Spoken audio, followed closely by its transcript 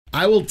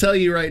I will tell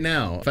you right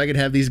now, if I could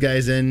have these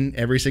guys in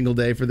every single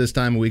day for this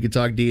time and we could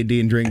talk D&D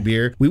and drink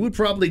beer, we would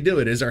probably do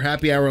it. As our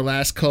happy hour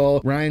last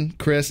call, Ryan,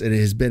 Chris, it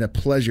has been a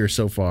pleasure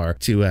so far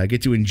to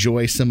get to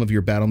enjoy some of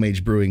your Battle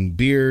Mage Brewing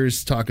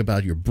beers, talk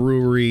about your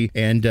brewery,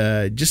 and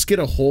just get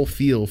a whole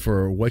feel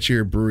for what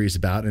your brewery is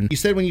about. And you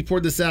said when you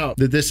poured this out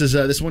that this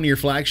is one of your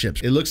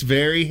flagships. It looks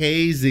very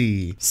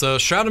hazy. So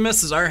Shroud of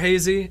Mist is our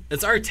hazy.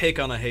 It's our take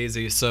on a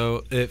hazy.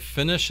 So it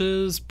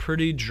finishes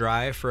pretty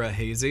dry for a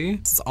hazy.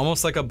 It's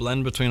almost like a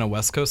blend between a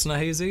West Coast and a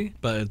hazy,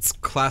 but it's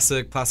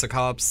classic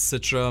hops,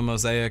 Citra,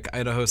 Mosaic,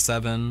 Idaho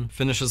 7.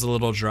 Finishes a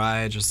little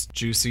dry, just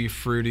juicy,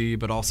 fruity,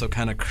 but also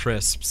kind of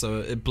crisp. So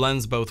it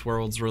blends both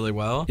worlds really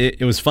well.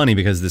 It was funny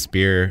because this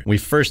beer, we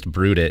first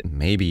brewed it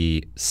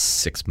maybe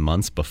 6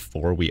 months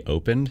before we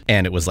opened,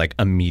 and it was like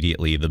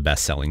immediately the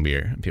best-selling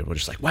beer. And people were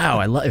just like, wow,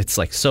 I love it. It's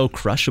like so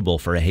crushable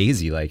for a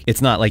hazy. Like,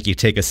 it's not like you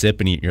take a sip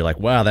and you're like,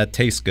 wow, that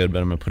tastes good, but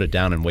I'm gonna put it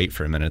down and wait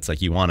for a minute. It's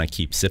like you want to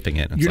keep sipping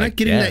it. You're not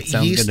getting that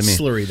yeast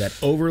slurry, that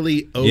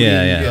overly oating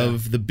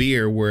of the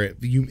beer where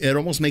it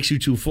almost makes you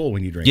too full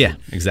when you drink it. Yeah,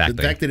 exactly.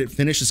 The fact that it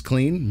finishes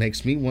clean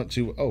makes me want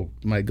to,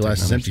 my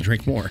glass is empty,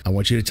 drink more. I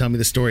want you to tell me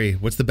the story.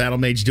 What's the Battle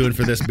Mage doing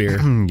for this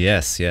beer?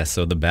 Yes.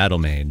 So the Battle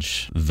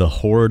Mage. The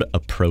horde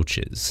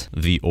approaches.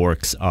 The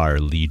orcs are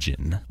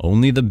legion.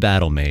 Only the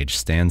Battle Mage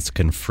stands to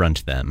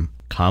confront them,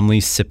 calmly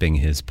sipping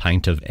his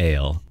pint of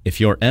ale. If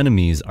your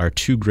enemies are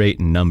too great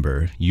in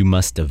number, you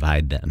must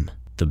divide them.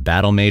 The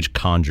Battle Mage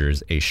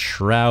conjures a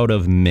shroud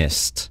of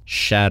mist,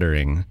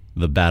 shattering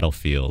the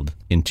battlefield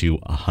into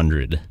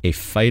 100. A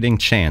fighting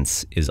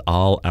chance is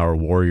all our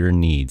warrior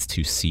needs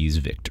to seize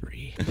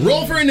victory.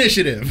 Roll for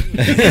initiative.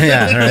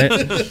 Yeah, right.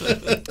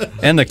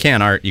 And the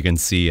can art, you can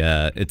see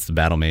it's the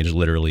Battle Mage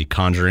literally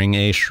conjuring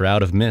a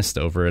shroud of mist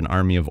over an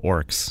army of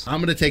orcs. I'm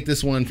going to take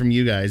this one from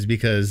you guys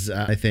because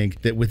I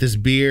think that with this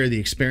beer, the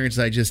experience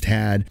I just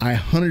had, I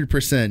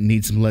 100%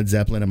 need some Led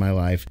Zeppelin in my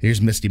life.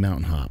 Here's Misty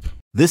Mountain Hop.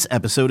 This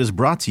episode is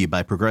brought to you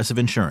by Progressive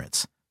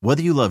Insurance.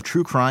 Whether you love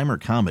true crime or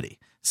comedy,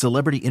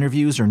 celebrity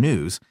interviews or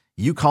news,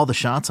 you call the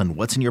shots on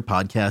what's in your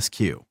podcast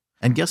queue.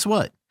 And guess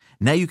what?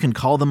 Now you can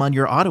call them on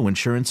your auto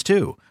insurance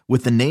too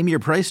with the Name Your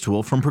Price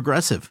tool from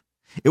Progressive.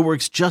 It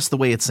works just the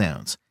way it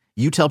sounds.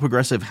 You tell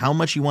Progressive how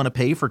much you want to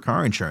pay for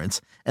car insurance,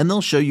 and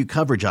they'll show you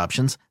coverage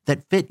options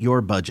that fit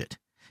your budget.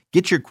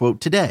 Get your quote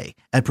today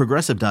at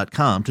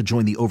Progressive.com to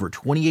join the over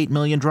 28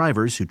 million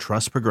drivers who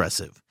trust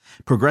Progressive.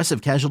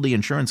 Progressive Casualty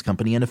Insurance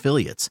Company and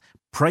Affiliates.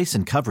 Price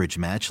and coverage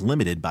match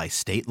limited by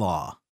state law.